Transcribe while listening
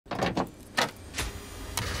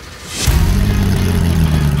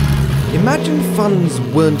Imagine funds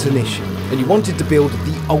weren't an issue and you wanted to build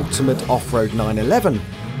the ultimate off-road 911.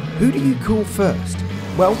 Who do you call first?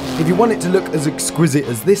 Well, if you want it to look as exquisite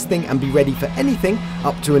as this thing and be ready for anything,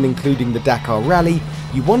 up to and including the Dakar Rally,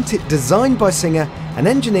 you want it designed by Singer and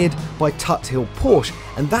engineered by Tuthill Porsche,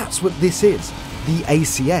 and that's what this is. The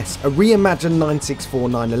ACS, a reimagined 964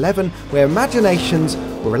 911 where imaginations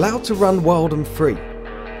were allowed to run wild and free.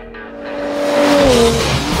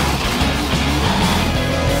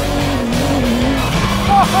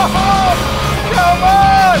 Come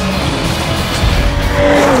on!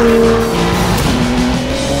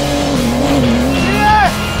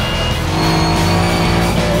 Yes!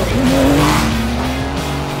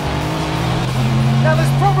 Now this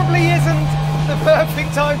probably isn't the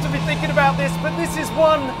perfect time to be thinking about this, but this is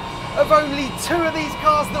one of only two of these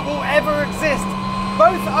cars that will ever exist,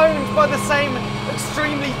 both owned by the same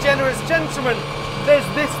extremely generous gentleman. There's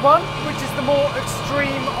this one, which is the more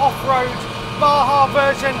extreme off-road Baja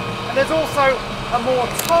version, and there's also a more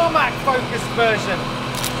tarmac-focused version,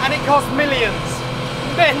 and it costs millions.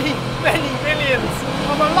 Many, many millions.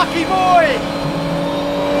 I'm a lucky boy!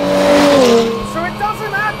 So it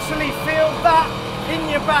doesn't actually feel that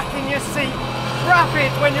in your back, in your seat,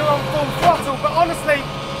 rapid when you're on full throttle, but honestly,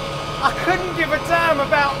 I couldn't give a damn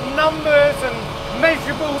about numbers and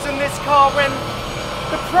measurables in this car when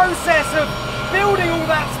the process of building all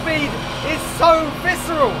that speed is so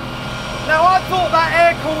visceral. Now I thought that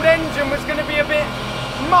air-cooled engine was going to be a bit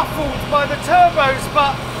muffled by the turbos,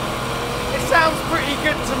 but it sounds pretty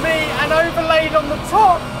good to me, and overlaid on the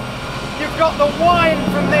top you've got the whine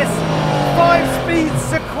from this 5-speed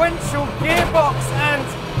sequential gearbox, and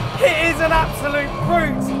it is an absolute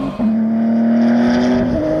brute.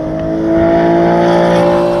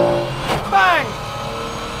 Bang!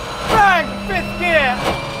 Bang! 5th gear!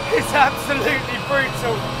 It's absolutely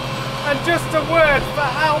brutal. And just a word for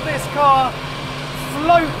how this car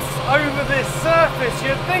floats over this surface.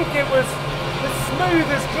 You'd think it was as smooth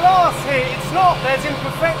as glass here. It's not. There's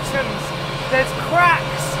imperfections, there's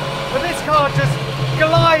cracks, but this car just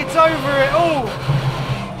glides over it all.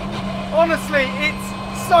 Honestly, it's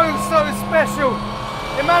so special.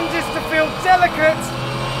 It manages to feel delicate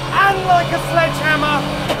and like a sledgehammer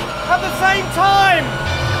at the same time.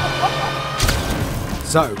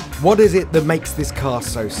 So, what is it that makes this car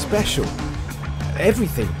so special?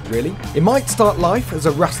 Everything, really. It might start life as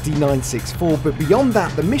a rusty 964, but beyond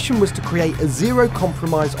that, the mission was to create a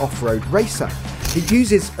zero-compromise off-road racer. It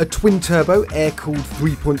uses a twin-turbo, air-cooled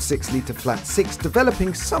 3.6-litre flat 6,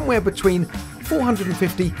 developing somewhere between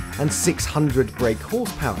 450 and 600 brake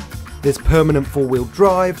horsepower. There's permanent 4-wheel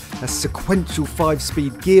drive, a sequential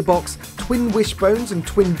 5-speed gearbox, twin wishbones and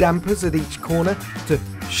twin dampers at each corner to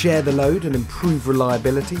share the load and improve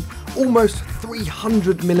reliability, almost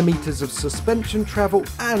 300mm of suspension travel,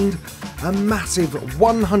 and a massive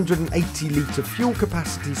 180-litre fuel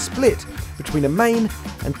capacity split between a main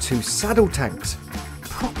and 2 saddle tanks.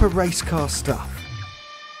 Proper race car stuff.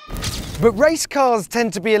 But race cars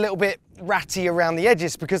tend to be a little bit ratty around the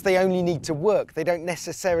edges because they only need to work. They don't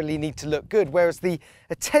necessarily need to look good, whereas the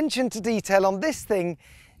attention to detail on this thing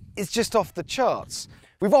is just off the charts.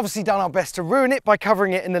 We've obviously done our best to ruin it by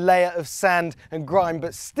covering it in a layer of sand and grime,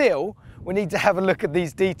 but still, we need to have a look at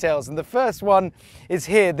these details. And the first one is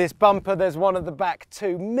here, this bumper. There's one at the back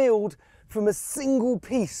too, milled from a single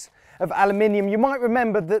piece of aluminium. You might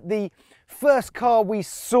remember that the first car we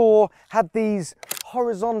saw had these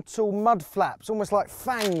horizontal mud flaps, almost like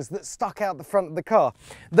fangs that stuck out the front of the car.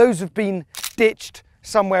 Those have been ditched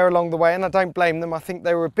somewhere along the way, and I don't blame them. I think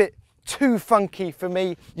they were a bit too funky for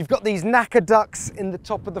me. You've got these knacker ducts in the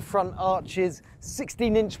top of the front arches,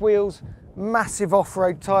 16-inch wheels, massive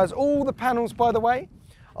off-road tyres. All the panels, by the way,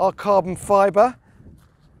 are carbon fibre.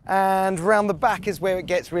 And round the back is where it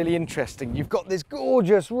gets really interesting. You've got this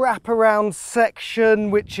gorgeous wraparound section,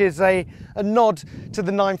 which is a nod to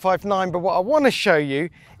the 959. But what I want to show you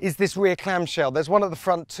is this rear clamshell. There's one at the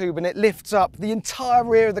front tube, and it lifts up. The entire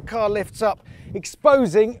rear of the car lifts up,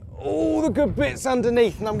 exposing all the good bits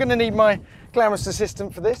underneath. And I'm going to need my glamorous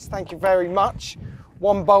assistant for this. Thank you very much.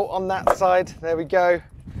 One bolt on that side. There we go.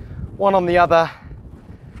 One on the other.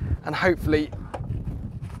 And hopefully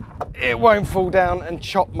it won't fall down and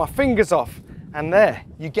chop my fingers off. And there,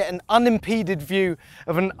 you get an unimpeded view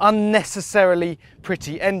of an unnecessarily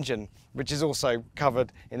pretty engine, which is also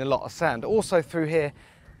covered in a lot of sand. Also through here,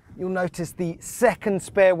 you'll notice the second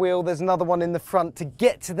spare wheel. There's another one in the front. To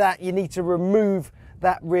get to that, you need to remove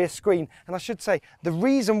that rear screen. And I should say, the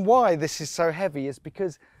reason why this is so heavy is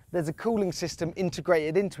because there's a cooling system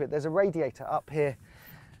integrated into it. There's a radiator up here.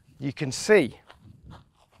 You can see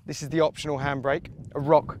this is the optional handbrake, a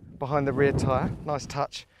rock behind the rear tyre, nice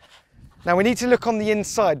touch. Now we need to look on the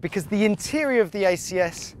inside because the interior of the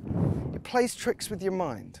ACS, it plays tricks with your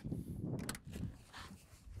mind.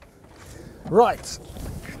 Right,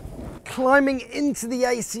 climbing into the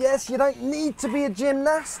ACS, you don't need to be a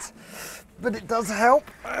gymnast, but it does help.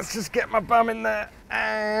 Let's just get my bum in there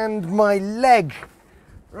and my leg.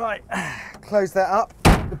 Right, close that up.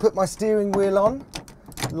 I'll put my steering wheel on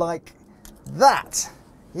like that.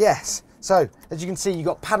 Yes, so as you can see, you've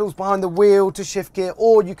got paddles behind the wheel to shift gear,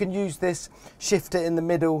 or you can use this shifter in the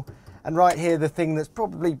middle. And right here, the thing that's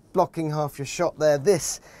probably blocking half your shot there,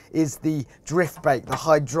 this is the drift brake, the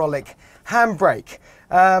hydraulic handbrake.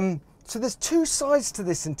 So there's two sides to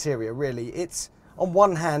this interior, really. It's, on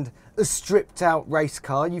one hand, a stripped out race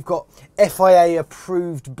car. You've got FIA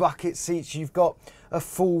approved bucket seats, you've got a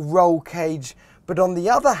full roll cage, but on the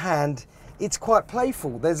other hand, it's quite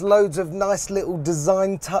playful. There's loads of nice little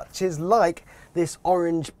design touches, like this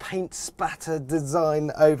orange paint spatter design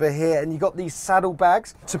over here, and you've got these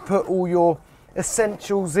saddlebags to put all your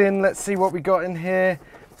essentials in. Let's see what we got in here.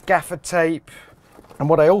 Gaffer tape. And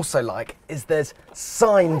what I also like is there's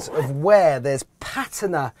signs of wear. There's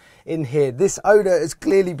patina in here. This owner has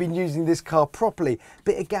clearly been using this car properly.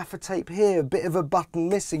 Bit of gaffer tape here, a bit of a button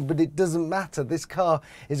missing, but it doesn't matter. This car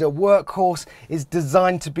is a workhorse, is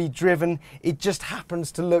designed to be driven. It just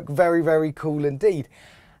happens to look very, very cool indeed.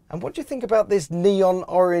 And what do you think about this neon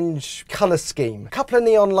orange colour scheme? A couple of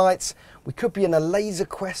neon lights. We could be in a laser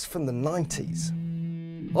quest from the 90s.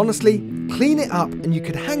 Honestly, clean it up and you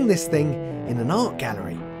could hang this thing in an art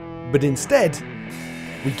gallery. But instead,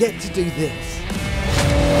 we get to do this.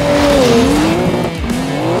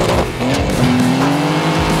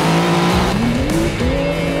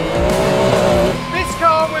 This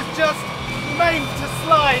car was just made to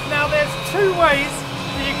slide. Now there's two ways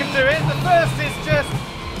that you can do it. The first is just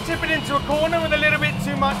tip it into a corner with a little bit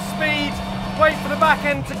too much speed, wait for the back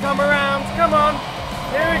end to come around. Come on,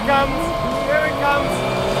 here it comes,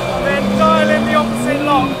 and then dial in the opposite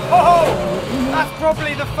lock. Oh, that's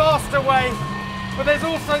probably the faster way. But there's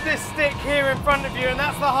also this stick here in front of you, and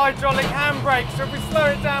that's the hydraulic handbrake. So if we slow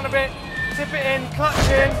it down a bit, tip it in, clutch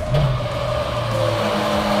in.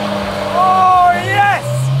 Oh yes!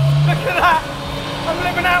 Look at that! I'm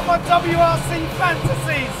living out my WRC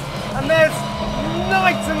fantasies. And there's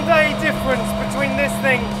night and day difference between this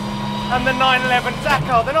thing and the 911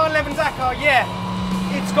 Dakar. The 911 Dakar, yeah,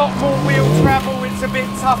 it's got more wheel travel, it's a bit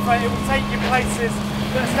tougher, it will take you places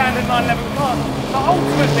that a standard 911 can't. But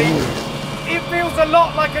ultimately, it feels a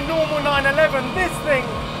lot like a normal 911. This thing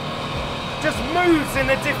just moves in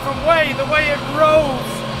a different way. The way it rolls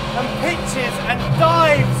and pitches and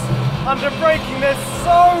dives under braking, there's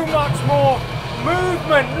so much more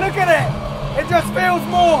movement. Look at it. It just feels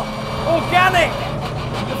more organic.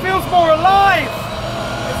 It feels more alive.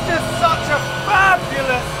 It's just such a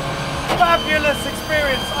fabulous, fabulous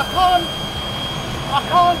experience. I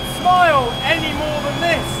can't smile any more than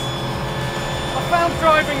this. I found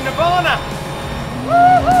driving nirvana.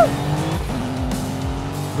 Woo-hoo!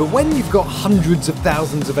 But when you've got hundreds of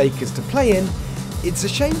thousands of acres to play in, it's a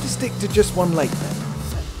shame to stick to just one lake then.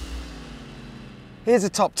 Here's a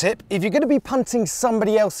top tip. If you're going to be punting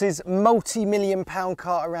somebody else's multi-million-pound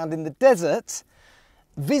car around in the desert,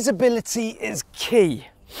 visibility is key.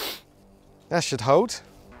 That should hold,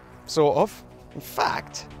 sort of. In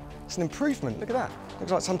fact, it's an improvement. Look at that.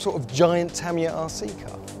 Looks like some sort of giant Tamiya RC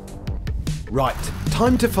car. Right,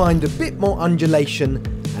 time to find a bit more undulation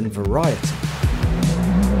and variety.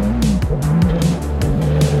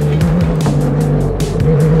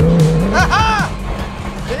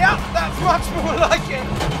 Yep, that's much more like it.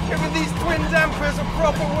 Giving these twin dampers a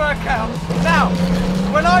proper workout. Now,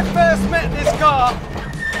 when I first met this car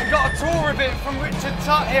and got a tour of it from Richard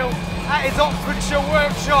Tuthill at his Oxfordshire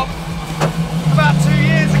workshop about 2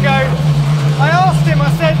 years ago, I asked him, I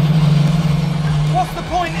said, what's the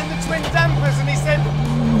point in the twin dampers? And he said,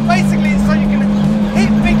 basically it's so you can hit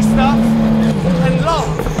big stuff and laugh.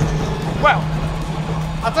 Well,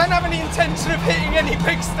 I don't have any intention of hitting any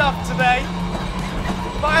big stuff today,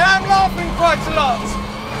 but I am laughing quite a lot.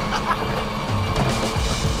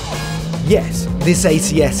 Yes, this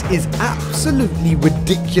ACS is absolutely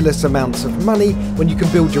ridiculous amounts of money when you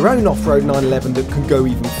can build your own off-road 911 that can go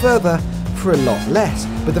even further for a lot less.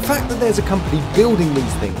 But the fact that there's a company building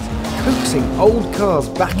these things, coaxing old cars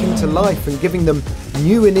back into life and giving them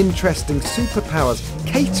new and interesting superpowers,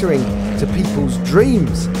 catering to people's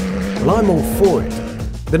dreams, well, I'm all for it.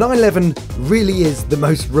 The 911 really is the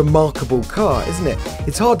most remarkable car, isn't it?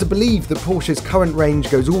 It's hard to believe that Porsche's current range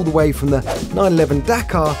goes all the way from the 911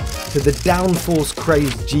 Dakar to the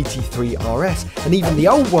downforce-crazed GT3 RS, and even the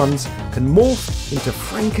old ones can morph into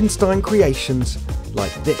Frankenstein creations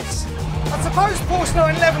like this. suppose Porsche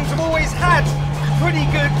 911s have always had pretty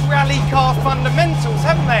good rally car fundamentals,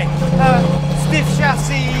 haven't they? Stiff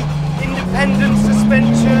chassis, independent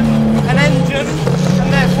suspension, an engine,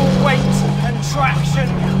 and therefore weight and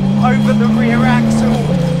traction over the rear axle.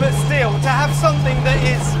 But still, to have something that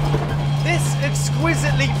is this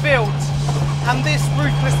exquisitely built and this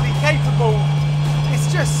ruthlessly capable,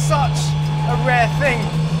 it's just such a rare thing.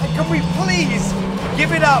 And can we please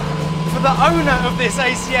give it up for the owner of this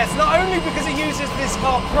ACS, not only because he uses this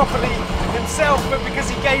car properly himself, but because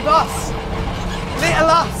he gave us, little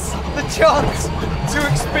us, the chance to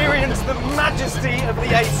experience the majesty of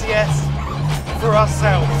the ACS for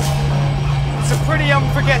ourselves. It's a pretty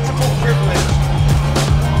unforgettable privilege.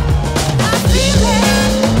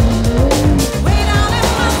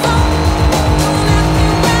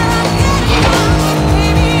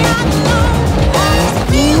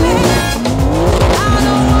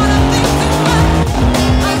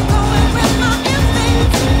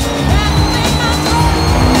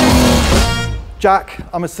 Jack,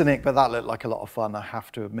 I'm a cynic, but that looked like a lot of fun, I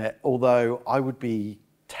have to admit. Although I would be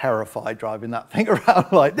terrified driving that thing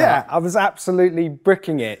around like that. Yeah, I was absolutely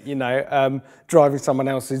bricking it, you know, driving someone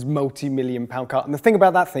else's multi-million-pound car. And the thing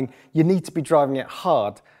about that thing, you need to be driving it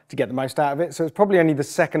hard to get the most out of it. So it's probably only the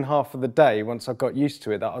second half of the day, once I got used to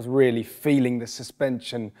it, that I was really feeling the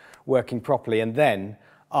suspension working properly. And then,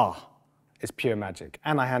 it's pure magic.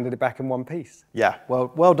 And I handed it back in one piece. Yeah,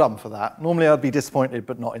 well done for that. Normally I'd be disappointed,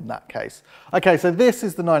 but not in that case. Okay, so this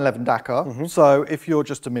is the 911 Dakar. So if you're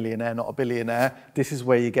just a millionaire, not a billionaire, this is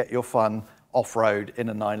where you get your fun off-road in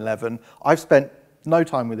a 911. I've spent no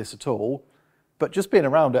time with this at all, but just being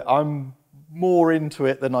around it, I'm more into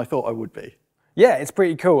it than I thought I would be. Yeah, it's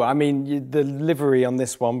pretty cool. I mean, the livery on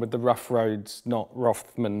this one with the rough roads, not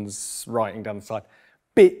Rothman's writing down the side,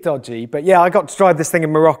 bit dodgy, but yeah, I got to drive this thing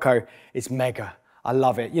in Morocco. It's mega. I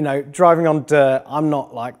love it. You know, driving on dirt, I'm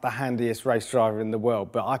not like the handiest race driver in the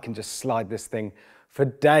world, but I can just slide this thing for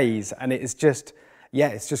days, and it is just, yeah,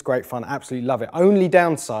 it's just great fun. Absolutely love it. Only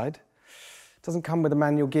downside, it doesn't come with a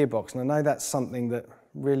manual gearbox, and I know that's something that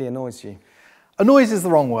really annoys you. Annoys is the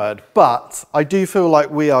wrong word, but I do feel like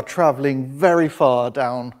we are traveling very far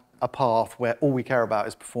down a path where all we care about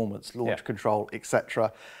is performance, launch control,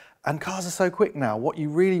 etc. And cars are so quick now. What you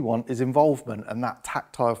really want is involvement and that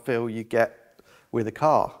tactile feel you get with a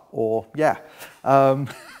car, or and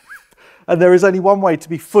there is only one way to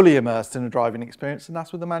be fully immersed in a driving experience, and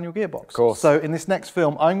that's with a manual gearbox. Of course. So in this next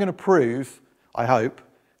film, I'm going to prove, I hope,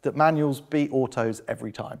 that manuals beat autos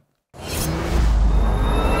every time.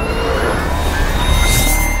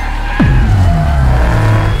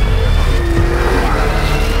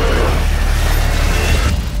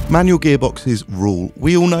 Manual gearboxes rule.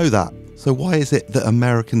 We all know that. So why is it that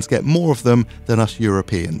Americans get more of them than us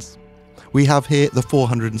Europeans? We have here the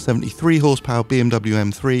 473 horsepower BMW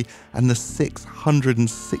M3 and the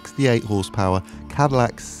 668 horsepower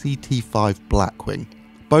Cadillac CT5 Blackwing,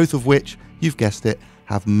 both of which, you've guessed it,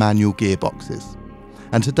 have manual gearboxes.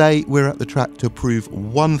 And today we're at the track to prove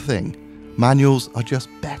one thing: manuals are just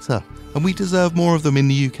better, and we deserve more of them in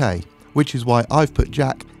the UK, which is why I've put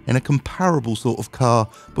Jack in a comparable sort of car,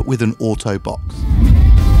 but with an auto box.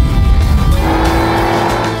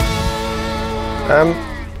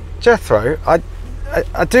 Jethro, I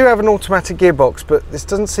do have an automatic gearbox, but this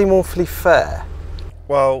doesn't seem awfully fair.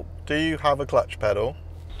 Well, do you have a clutch pedal?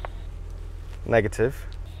 Negative.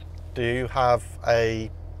 Do you have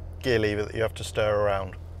a gear lever that you have to stir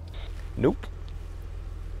around? Nope.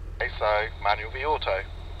 Okay, so manual v auto.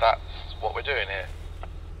 That's what we're doing here.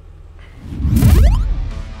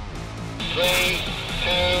 3, 2,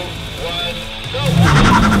 1, go!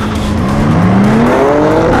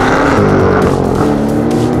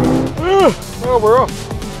 Oh, we're off.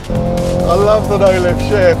 I love the no-lift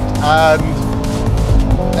shift, and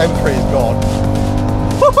M3's gone.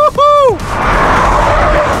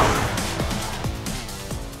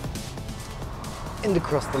 And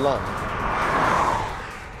across the line.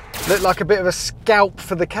 Looked like a bit of a scalp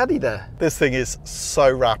for the caddy there. This thing is so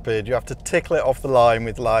rapid. You have to tickle it off the line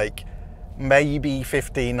with like maybe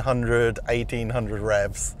 1500, 1800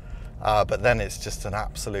 revs. But then it's just an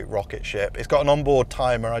absolute rocket ship. It's got an onboard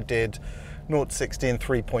timer. I did 0 to 60 in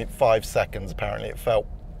 3.5 seconds, apparently. It felt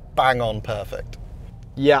bang on perfect.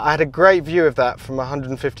 Yeah, I had a great view of that from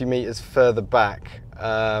 150 meters further back.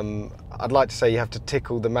 I'd like to say you have to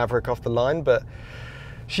tickle the Maverick off the line, but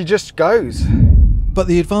she just goes. But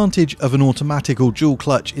the advantage of an automatic or dual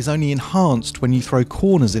clutch is only enhanced when you throw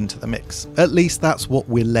corners into the mix. At least that's what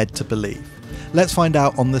we're led to believe. Let's find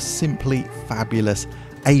out on the simply fabulous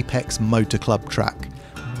Apex Motor Club track.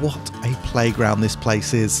 What a playground this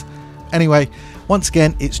place is. Anyway, once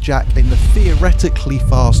again, it's Jack in the theoretically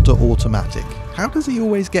faster automatic. How does he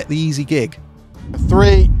always get the easy gig?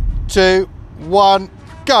 3, 2, 1,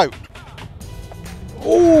 go!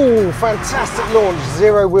 Ooh, fantastic launch.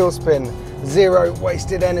 0 wheel spin, 0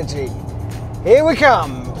 wasted energy. Here we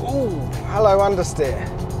come. Ooh, hello understeer.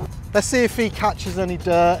 Let's see if he catches any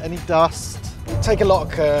dirt, any dust. Take a lot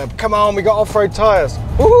of curb. Come on, we got off-road tyres.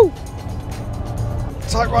 Woohoo!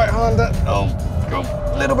 Tight right-hander. Oh,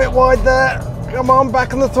 a little bit wide there. Come on,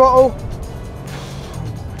 back on the throttle.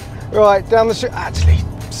 Right, down the chicane. Actually,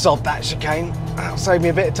 sod that chicane. That'll save me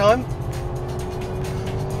a bit of time.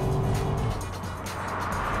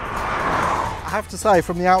 I have to say,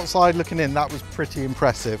 from the outside looking in, that was pretty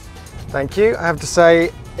impressive. Thank you. I have to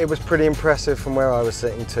say, it was pretty impressive from where I was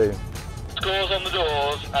sitting too. Scores on the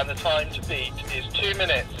doors, and the time to beat is 2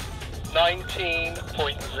 minutes,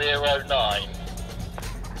 19.09.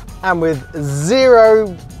 And with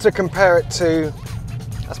 0 to compare it to,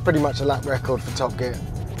 that's pretty much a lap record for Top Gear.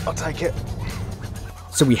 I'll take it.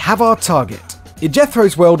 So we have our target. In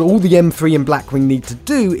Jethro's world, all the M3 and Blackwing need to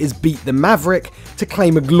do is beat the Maverick to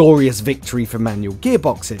claim a glorious victory for manual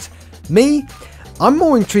gearboxes. Me, I'm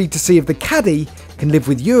more intrigued to see if the Caddy can live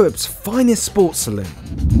with Europe's finest sports saloon.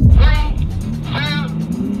 3, 2,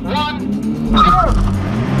 1, go!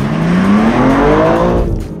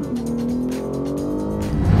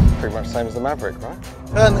 Pretty much the same as the Maverick, right?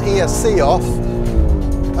 Turn the ESC off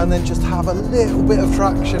and then just have a little bit of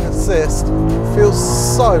traction assist. Feels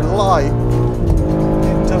so light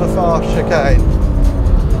into the fast chicane.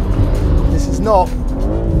 This is not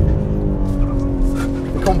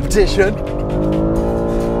the competition.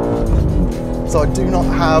 So I do not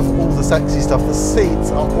have all the sexy stuff. The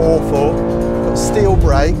seats are awful. Got steel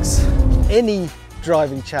brakes. Any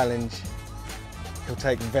driving challenge he'll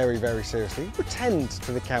take very, very seriously. Pretend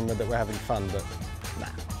to the camera that we're having fun, but nah,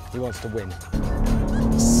 he wants to win.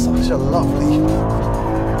 Such a lovely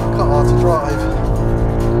car to drive.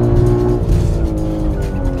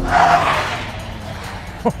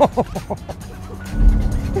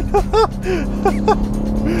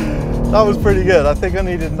 That was pretty good. I think I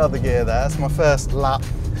needed another gear there. That's my first lap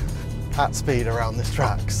at speed around this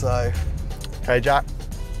track. So, okay, Jack,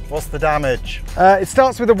 what's the damage? It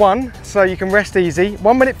starts with a 1, so you can rest easy.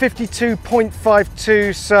 1 minute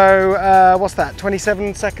 52.52, so what's that,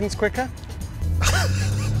 27 seconds quicker?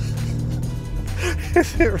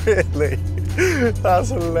 Is it really? That's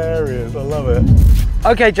hilarious. I love it.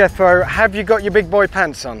 Okay, Jethro, have you got your big boy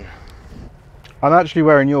pants on? I'm actually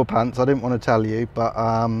wearing your pants. I didn't want to tell you, but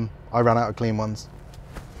I ran out of clean ones.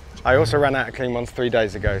 I also ran out of clean ones 3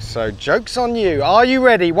 days ago, so joke's on you. Are you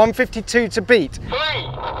ready? 152 to beat. 3, 2, 1,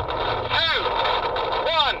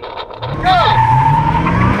 go!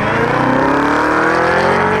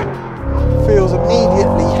 Feels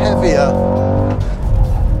immediately heavier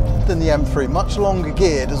than the M3, much longer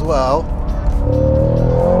geared as well.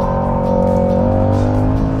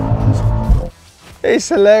 It's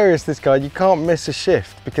hilarious, this guy. You can't miss a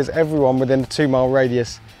shift because everyone within a 2-mile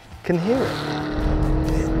radius can hear it.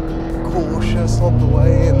 Cautious on the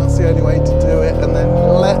way in, that's the only way to do it, and then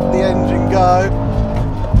let the engine go.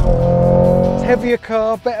 Heavier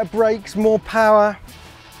car, better brakes, more power.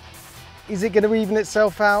 Is it going to even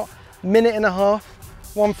itself out? Minute and a half,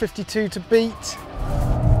 152 to beat.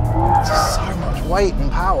 Just so much weight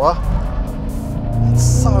and power. It's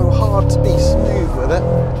so hard to be smooth with it.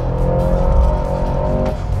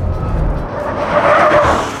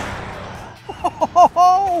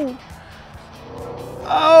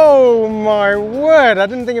 Oh my word, I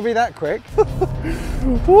didn't think it'd be that quick.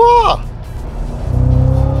 Whoa!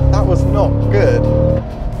 That was not good.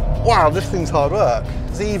 Wow, this thing's hard work.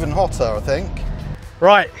 It's even hotter, I think.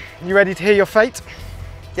 Right, you ready to hear your fate?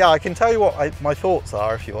 Yeah, I can tell you what my thoughts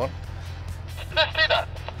are if you want. Let's do that.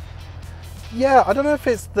 Yeah, I don't know if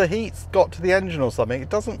it's the heat's got to the engine or something. It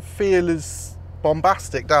doesn't feel as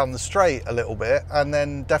bombastic down the straight a little bit, and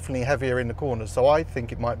then definitely heavier in the corners. So I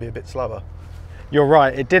think it might be a bit slower. You're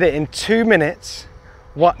right, it did it in 2 minutes.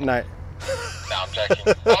 What? No. No, I'm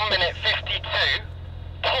joking. 1 minute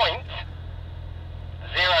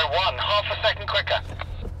 52.01, half a second quicker.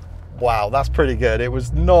 Wow, that's pretty good. It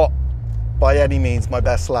was not by any means my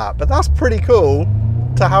best lap, but that's pretty cool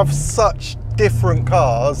to have such different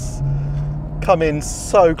cars come in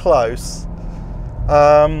so close.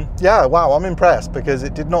 Yeah, wow, I'm impressed because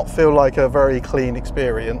it did not feel like a very clean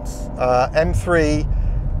experience. M3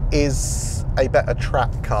 is a better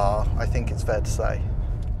track car, I think it's fair to say.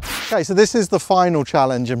 Okay, so this is the final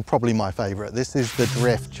challenge and probably my favorite. This is the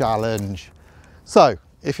drift challenge. So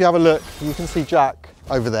if you have a look, you can see Jack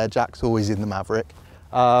over there. Jack's always in the Maverick.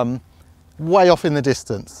 way off in the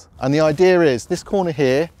distance. And the idea is this corner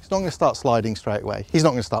here, it's not going to start sliding straight away. He's not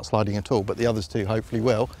going to start sliding at all, but the others two hopefully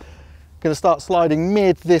will. Going to start sliding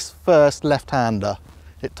mid this first left-hander.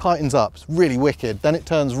 It tightens up, it's really wicked. Then it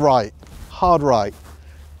turns right, hard right.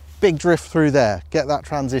 Big drift through there, get that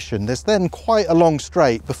transition. There's then quite a long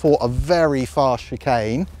straight before a very fast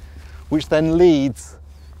chicane, which then leads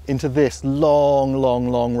into this long, long,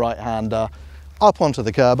 long right-hander, up onto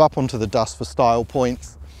the curb, up onto the dust for style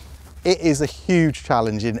points. It is a huge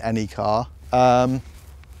challenge in any car. And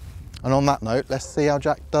on that note, let's see how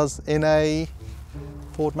Jack does in a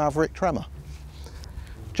Ford Maverick Tremor.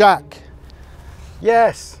 Jack.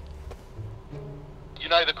 Yes. You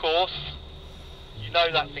know the course. You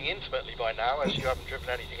know that thing intimately by now, as you haven't driven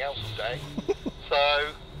anything else today. So,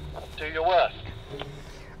 do your worst.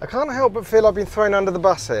 I can't help but feel I've been thrown under the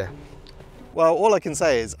bus here. Well, all I can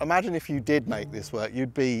say is, imagine if you did make this work,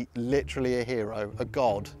 you'd be literally a hero, a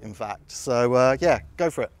god, in fact. So, yeah, go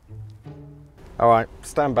for it. All right,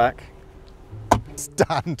 stand back.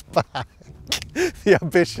 Stand back. The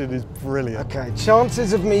ambition is brilliant. Okay,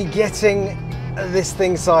 chances of me getting this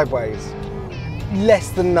thing sideways, less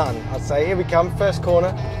than none, I'd say. Here we come, first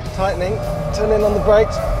corner, tightening, turning on the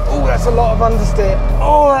brakes. Oh, that's a lot of understeer.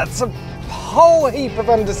 Oh, that's a whole heap of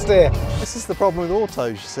understeer. This is the problem with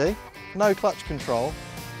autos, you see. No clutch control,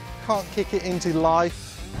 can't kick it into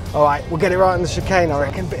life. All right, we'll get it right on the chicane, I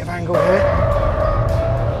reckon. Bit of angle here.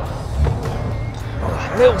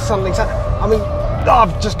 Oh, a little something. I mean,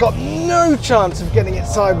 I've just got no chance of getting it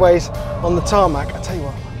sideways on the tarmac. I tell you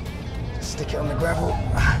what, just stick it on the gravel.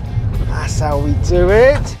 That's how we do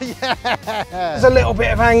it. Yeah. There's a little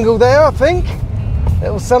bit of angle there, I think.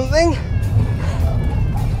 Little something.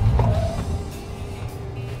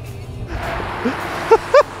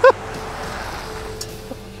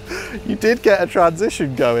 You did get a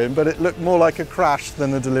transition going, but it looked more like a crash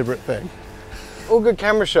than a deliberate thing. All good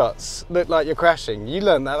camera shots look like you're crashing. You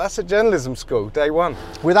learned that. That's at journalism school, day one.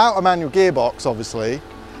 Without a manual gearbox, obviously,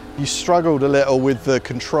 you struggled a little with the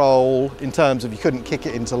control in terms of you couldn't kick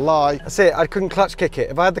it into life. That's it. I couldn't clutch kick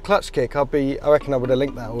it. If I had the clutch kick, I reckon I would have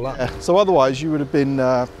linked that all up. Yeah. So otherwise, you would have been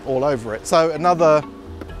all over it. So another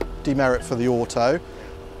demerit for the auto.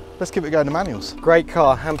 Let's keep it going to manuals. Great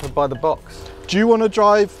car, hampered by the box. Do you want to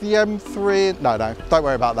drive the M3? No, don't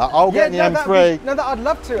worry about that. I'll get in the M3. I'd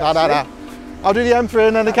love to, No. I'll do the M3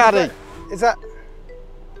 and then the Caddy. Is that...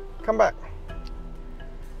 Come back.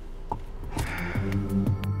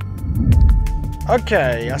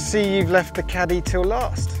 Okay, I see you've left the Caddy till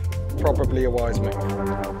last. Probably a wise move.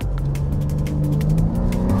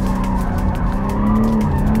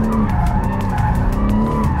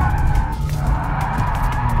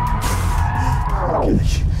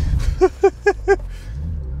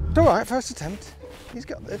 It's all right, first attempt. He's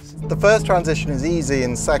got this. The first transition is easy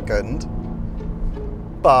in second,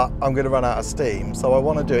 but I'm going to run out of steam, so I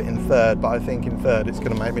want to do it in third, but I think in third it's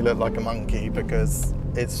going to make me look like a monkey because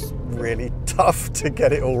it's really tough to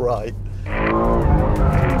get it all right.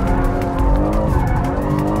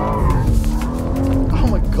 Oh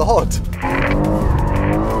my God.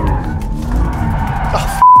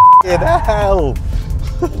 Oh, f***ing hell.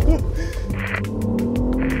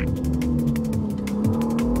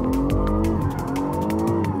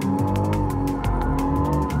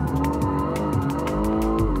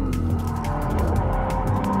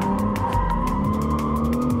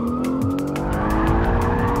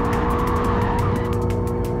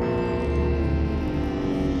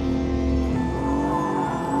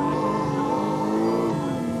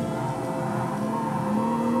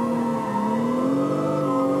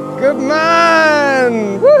 Good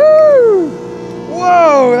man! Woohoo!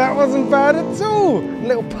 Whoa, that wasn't bad at all. A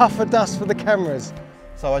little puff of dust for the cameras.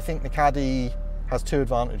 So I think the Caddy has two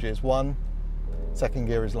advantages. One, second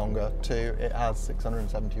gear is longer. Two, it has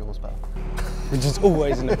 670 horsepower. Which is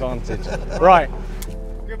always an advantage. Right.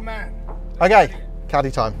 Good man. Okay,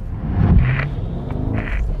 Caddy time.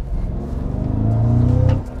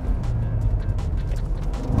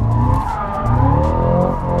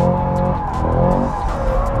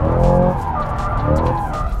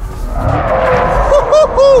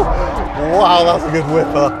 Wow, that's a good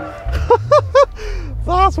whipper.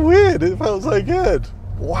 That's weird, it felt so good.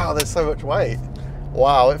 Wow, there's so much weight.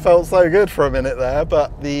 Wow, it felt so good for a minute there,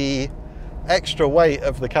 but the extra weight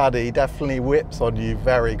of the Caddy definitely whips on you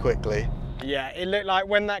very quickly. Yeah, it looked like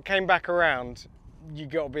when that came back around, you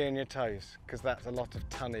got to be on your toes, because that's a lot of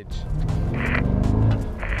tonnage.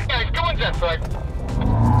 Okay, come on, Jethro.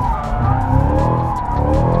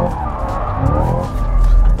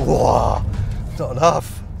 Wow, not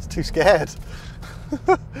enough. It's too scared.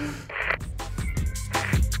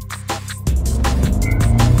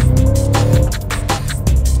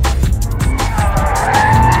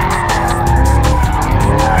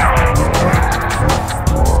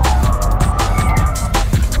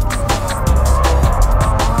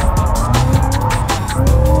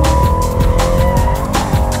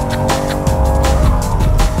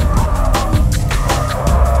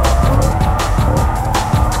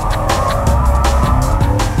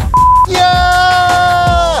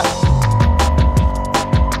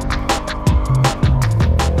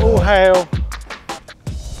 hail.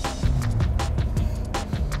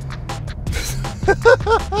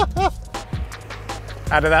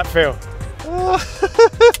 How did that feel?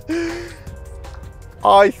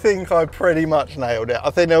 I think I pretty much nailed it. I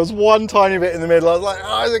think there was one tiny bit in the middle. I was like,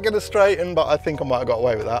 oh, is it going to straighten? But I think I might have got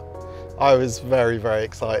away with that. I was very, very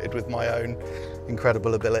excited with my own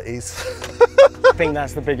incredible abilities. I think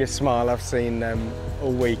that's the biggest smile I've seen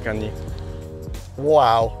all week on you.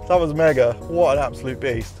 Wow, that was mega. What an absolute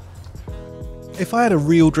beast. If I had a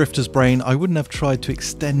real drifter's brain, I wouldn't have tried to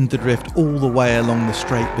extend the drift all the way along the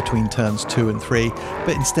straight between turns 2 and 3,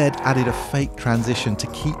 but instead added a fake transition to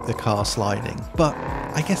keep the car sliding. But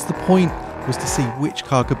I guess the point was to see which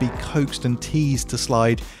car could be coaxed and teased to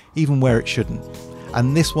slide even where it shouldn't.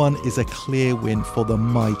 And this one is a clear win for the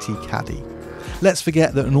mighty Caddy. Let's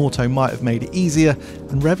forget that an auto might have made it easier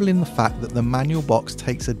and revel in the fact that the manual box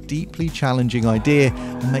takes a deeply challenging idea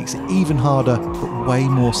and makes it even harder but way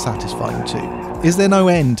more satisfying too. Is there no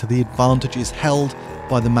end to the advantages held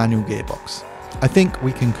by the manual gearbox? I think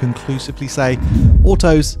we can conclusively say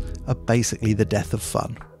autos are basically the death of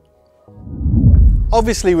fun.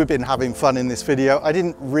 Obviously we've been having fun in this video. I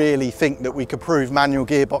didn't really think that we could prove manual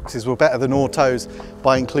gearboxes were better than autos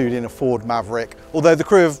by including a Ford Maverick, although the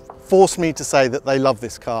crew have forced me to say that they love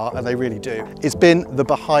this car, and they really do. It's been the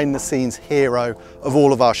behind the scenes hero of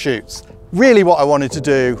all of our shoots. Really what I wanted to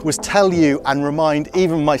do was tell you and remind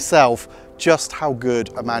even myself just how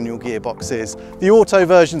good a manual gearbox is. The auto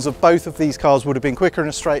versions of both of these cars would have been quicker in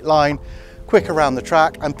a straight line, quicker around the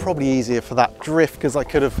track, and probably easier for that drift because I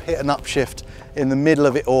could have hit an upshift in the middle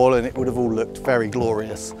of it all and it would have all looked very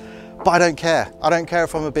glorious. But I don't care. I don't care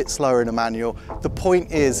if I'm a bit slower in a manual. The point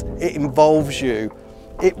is, it involves you.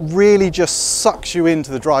 It really just sucks you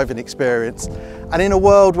into the driving experience. And in a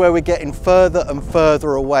world where we're getting further and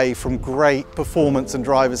further away from great performance and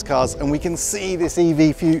drivers' cars, and we can see this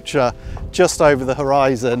EV future just over the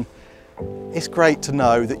horizon, it's great to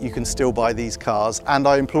know that you can still buy these cars, and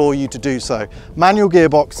I implore you to do so. Manual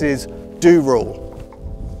gearboxes do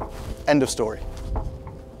rule. End of story.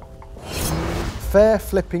 Fair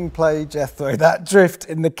flipping play, Jethro. That drift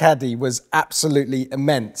in the Caddy was absolutely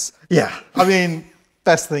immense. Yeah, I mean,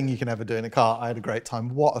 best thing you can ever do in a car. I had a great time,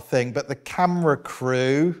 what a thing. But the camera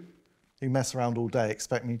crew who mess around all day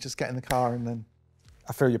expect me to just get in the car and then...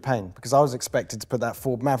 I feel your pain, because I was expected to put that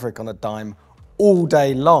Ford Maverick on a dime all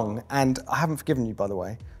day long, and I haven't forgiven you, by the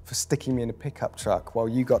way, for sticking me in a pickup truck while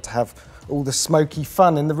you got to have all the smoky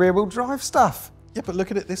fun in the rear-wheel drive stuff. Yeah, but look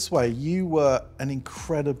at it this way. You were an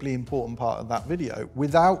incredibly important part of that video.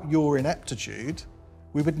 Without your ineptitude,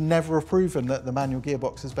 we would never have proven that the manual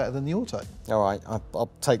gearbox is better than the auto. All right,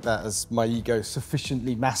 I'll take that as my ego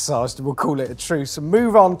sufficiently massaged, and we'll call it a truce and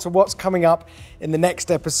move on to what's coming up in the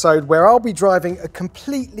next episode, where I'll be driving a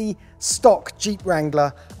completely stock Jeep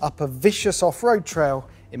Wrangler up a vicious off-road trail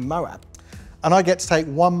in Moab. And I get to take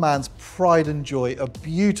one man's pride and joy, a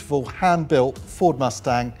beautiful hand-built Ford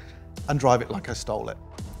Mustang, and drive it like I stole it.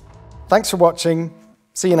 Thanks for watching.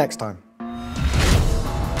 See you next time.